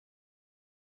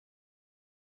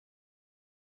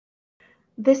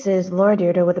This is Laura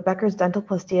Deirdre with the Becker's Dental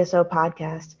Plus DSO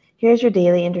podcast. Here's your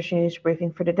daily industry news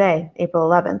briefing for today, April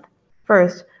 11th.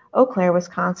 First, Eau Claire,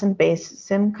 Wisconsin-based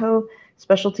Simcoe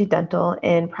Specialty Dental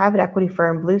and private equity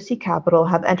firm Blue Sea Capital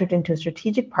have entered into a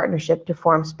strategic partnership to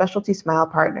form Specialty Smile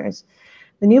Partners.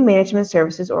 The new management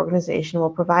services organization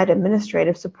will provide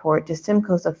administrative support to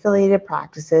Simcoe's affiliated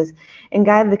practices and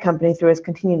guide the company through its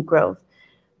continued growth.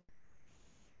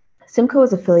 Simcoe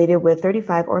is affiliated with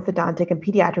 35 orthodontic and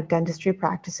pediatric dentistry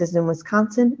practices in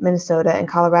Wisconsin, Minnesota, and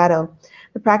Colorado.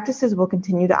 The practices will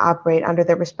continue to operate under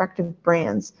their respective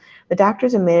brands. The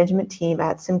doctors and management team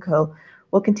at Simcoe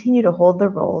will continue to hold their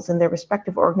roles in their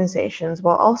respective organizations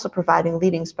while also providing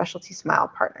leading specialty smile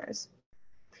partners.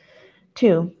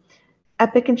 2.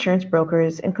 Epic Insurance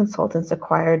Brokers and Consultants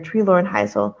acquired Treloar &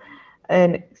 Heisel,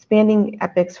 and expanding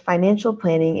Epic's financial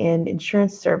planning and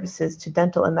insurance services to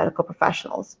dental and medical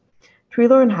professionals.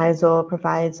 Treloar & Heisel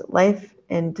provides life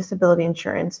and disability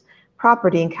insurance,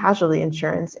 property and casualty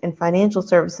insurance, and financial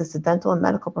services to dental and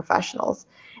medical professionals.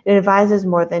 It advises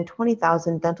more than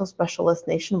 20,000 dental specialists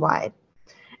nationwide.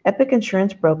 Epic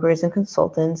Insurance Brokers and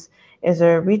Consultants is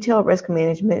a retail risk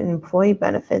management and employee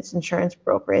benefits insurance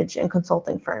brokerage and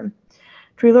consulting firm.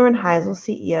 Treloar & Heisel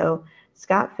CEO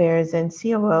Scott Fairs and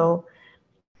COO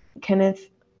Kenneth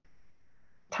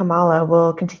Tamala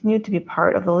will continue to be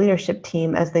part of the leadership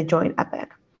team as they join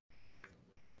Epic.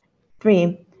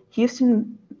 3.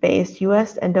 Houston-based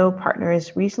U.S. Endo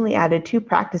Partners recently added 2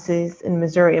 practices in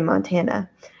Missouri and Montana.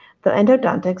 The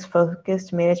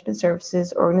endodontics-focused management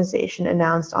services organization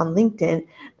announced on LinkedIn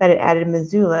that it added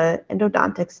Missoula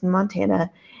Endodontics in Montana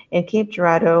and Cape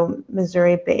Girardeau,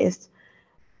 Missouri-based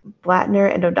Blattner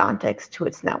Endodontics to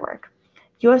its network.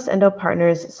 U.S. Endo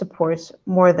Partners supports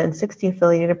more than 60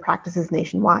 affiliated practices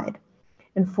nationwide.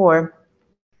 And 4.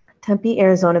 Tempe,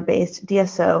 Arizona-based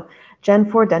DSO Gen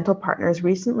 4 Dental Partners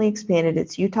recently expanded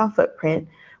its Utah footprint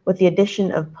with the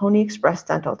addition of Pony Express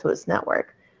Dental to its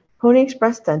network. Pony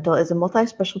Express Dental is a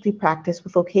multi-specialty practice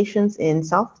with locations in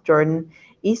South Jordan,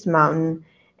 East Mountain,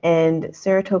 and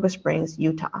Saratoga Springs,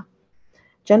 Utah.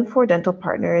 Gen 4 Dental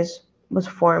Partners was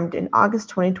formed in August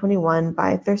 2021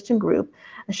 by Thurston Group,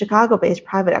 a Chicago-based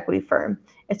private equity firm.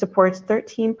 It supports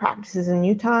 13 practices in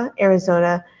Utah,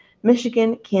 Arizona,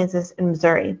 Michigan, Kansas, and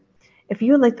Missouri. If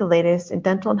you would like the latest in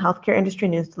dental and healthcare industry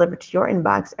news delivered to your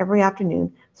inbox every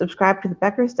afternoon, subscribe to the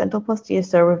Becker's Dental Plus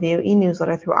DSO Review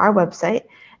e-newsletter through our website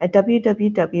at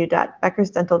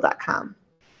www.beckersdental.com.